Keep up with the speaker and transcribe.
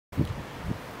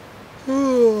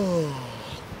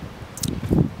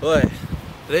Boy,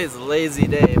 today's a lazy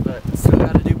day, but still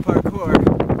gotta do parkour.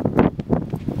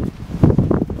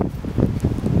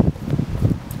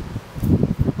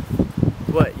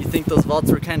 What, you think those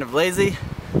vaults were kind of lazy?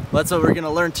 Well, that's what we're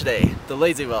gonna learn today, the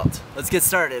lazy vault. Let's get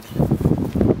started.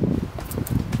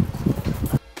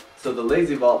 So the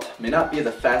lazy vault may not be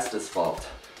the fastest vault,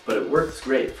 but it works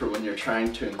great for when you're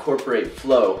trying to incorporate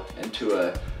flow into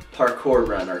a parkour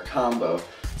run or combo.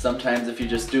 Sometimes if you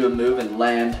just do a move and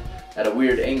land at a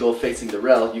weird angle facing the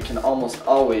rail, you can almost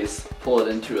always pull it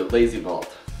into a lazy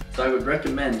vault. So I would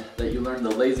recommend that you learn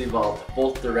the lazy vault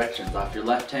both directions, off your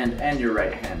left hand and your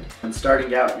right hand. When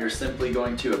starting out, you're simply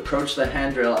going to approach the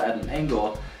handrail at an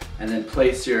angle and then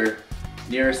place your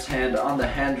nearest hand on the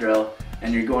handrail,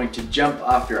 and you're going to jump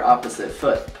off your opposite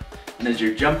foot. And as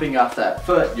you're jumping off that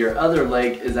foot, your other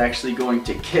leg is actually going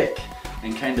to kick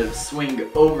and kind of swing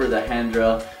over the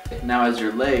handrail. Now as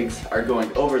your legs are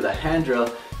going over the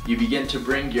handrail, you begin to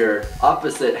bring your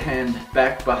opposite hand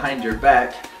back behind your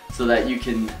back so that you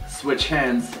can switch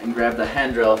hands and grab the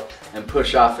handrail and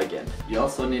push off again. You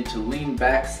also need to lean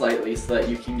back slightly so that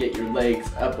you can get your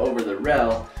legs up over the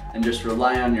rail and just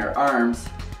rely on your arms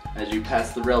as you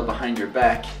pass the rail behind your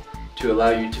back to allow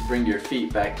you to bring your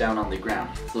feet back down on the ground.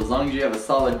 So as long as you have a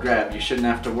solid grab, you shouldn't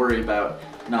have to worry about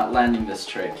not landing this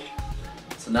trick.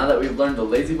 So now that we've learned the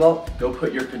lazy vault, go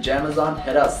put your pajamas on,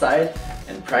 head outside,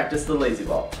 and practice the lazy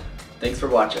vault. Thanks for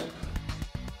watching.